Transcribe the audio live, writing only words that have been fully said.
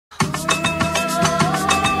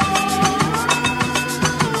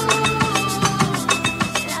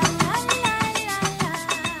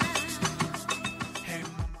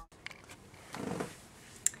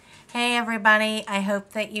everybody. I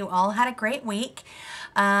hope that you all had a great week.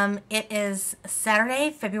 It is Saturday,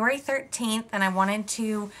 February 13th, and I wanted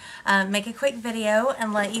to make a quick video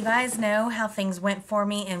and let you guys know how things went for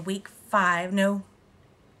me in week 5. No,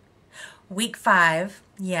 week 5.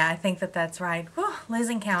 Yeah, I think that's right. Whew,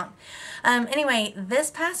 losing count. Anyway, this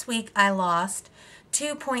past week I lost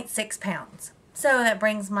 2.6 pounds. So that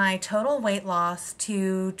brings my total weight loss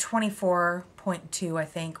to 24.2, I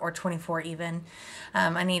think, or 24 even.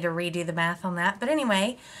 I need to redo the math on that. But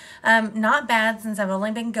anyway, not bad since I've only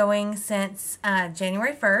been going since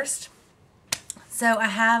January 1st. So I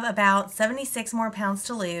have about 76 more pounds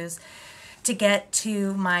to lose to get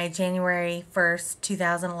to my January 1st,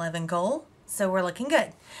 2011 goal. So we're looking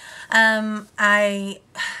good. I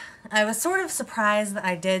was sort of surprised that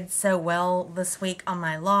I did so well this week on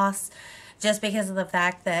my loss, just because of the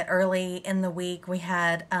fact that early in the week we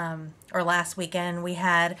had, or last weekend, we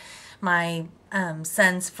had my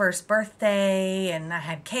son's first birthday, and I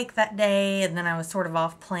had cake that day, and then I was sort of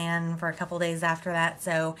off plan for a couple days after that,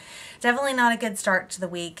 so definitely not a good start to the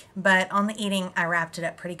week, but on the eating, I wrapped it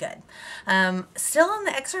up pretty good. Still on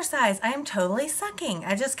the exercise, I am totally sucking.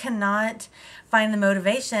 I just cannot find the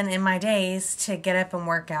motivation in my days to get up and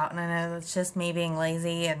work out, and I know it's just me being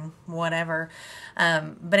lazy and whatever,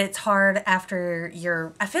 but it's hard after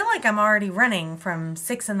I feel like I'm already running from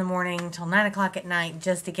 6 in the morning till 9 o'clock at night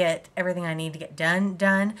just to get everything I need to get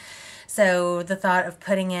done. So the thought of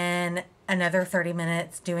putting in another 30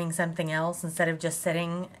 minutes doing something else instead of just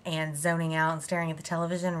sitting and zoning out and staring at the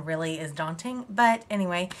television really is daunting. But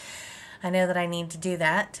anyway, I know that I need to do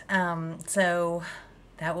that. So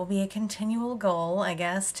that will be a continual goal, I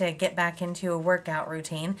guess, to get back into a workout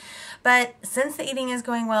routine. But since the eating is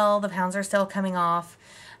going well, the pounds are still coming off.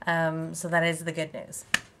 So that is the good news.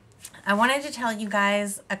 I wanted to tell you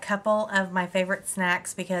guys a couple of my favorite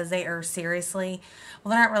snacks because they are seriously,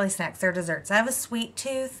 well, they're not really snacks, they're desserts. I have a sweet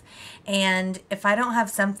tooth, and if I don't have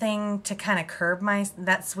something to kind of curb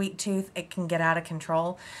that sweet tooth, it can get out of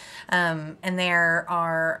control. And there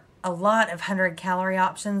are a lot of 100-calorie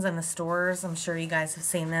options in the stores. I'm sure you guys have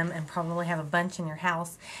seen them and probably have a bunch in your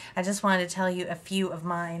house. I just wanted to tell you a few of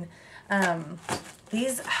mine.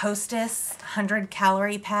 These Hostess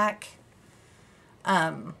 100-calorie pack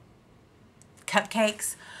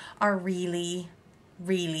cupcakes are really,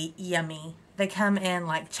 really yummy. They come in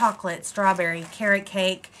like chocolate, strawberry, carrot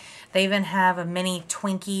cake. They even have a mini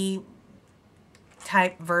Twinkie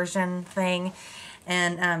type version thing.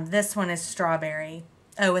 And this one is strawberry.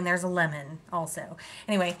 Oh, and there's a lemon also.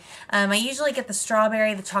 Anyway, I usually get the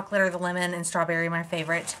strawberry, the chocolate, or the lemon, and strawberry my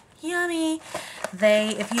favorite. Yummy!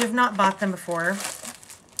 If you have not bought them before,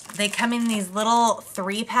 they come in these little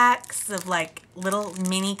 3-packs of like little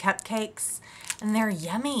mini cupcakes, and they're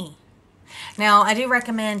yummy. Now, I do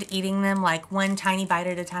recommend eating them like one tiny bite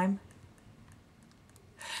at a time,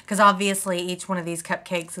 because obviously each one of these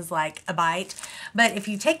cupcakes is like a bite. But if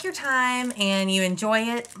you take your time and you enjoy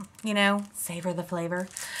it, you know, savor the flavor,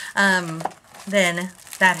 then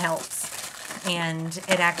that helps. And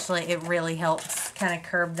it really helps kind of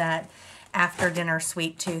curb that after dinner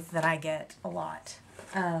sweet tooth that I get a lot.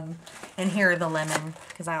 And here are the lemon,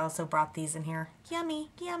 because I also brought these in here. Yummy,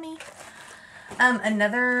 yummy.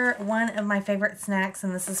 Another one of my favorite snacks,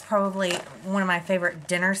 and this is probably one of my favorite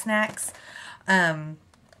dinner snacks,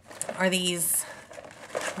 are these,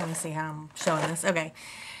 let me see how I'm showing this. Okay.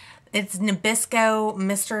 It's Nabisco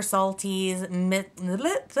Mr. Salty's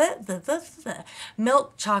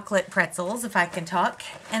milk chocolate pretzels, if I can talk,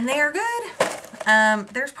 and they are good.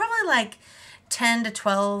 There's probably like 10 to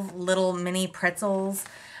 12 little mini pretzels,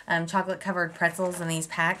 chocolate covered pretzels in these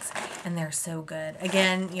packs, and they're so good.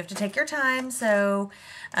 Again, you have to take your time, so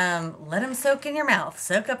let them soak in your mouth,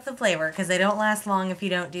 soak up the flavor, because they don't last long if you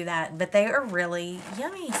don't do that, but they are really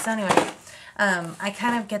yummy. So anyway, I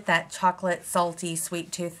kind of get that chocolate salty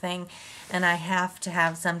sweet tooth thing, and I have to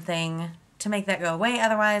have something to make that go away.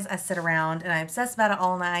 Otherwise I sit around and I obsess about it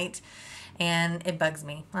all night, and it bugs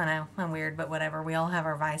me. I know, I'm weird, but whatever. We all have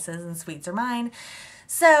our vices, and sweets are mine.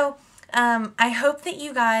 So I hope that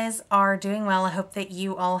you guys are doing well. I hope that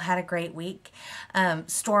you all had a great week.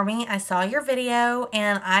 Stormy, I saw your video,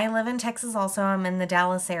 and I live in Texas also. I'm in the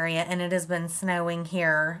Dallas area, and it has been snowing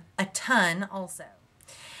here a ton also.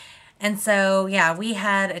 And so, yeah, we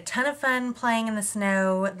had a ton of fun playing in the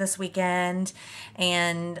snow this weekend,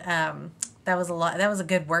 and that was a lot. That was a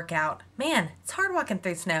good workout. Man, it's hard walking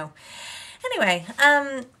through snow. Anyway,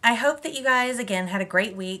 I hope that you guys, again, had a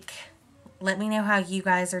great week. Let me know how you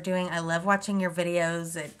guys are doing. I love watching your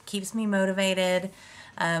videos. It keeps me motivated.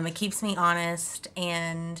 It keeps me honest.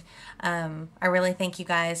 And I really thank you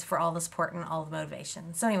guys for all the support and all the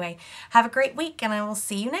motivation. So anyway, have a great week, and I will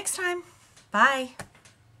see you next time. Bye.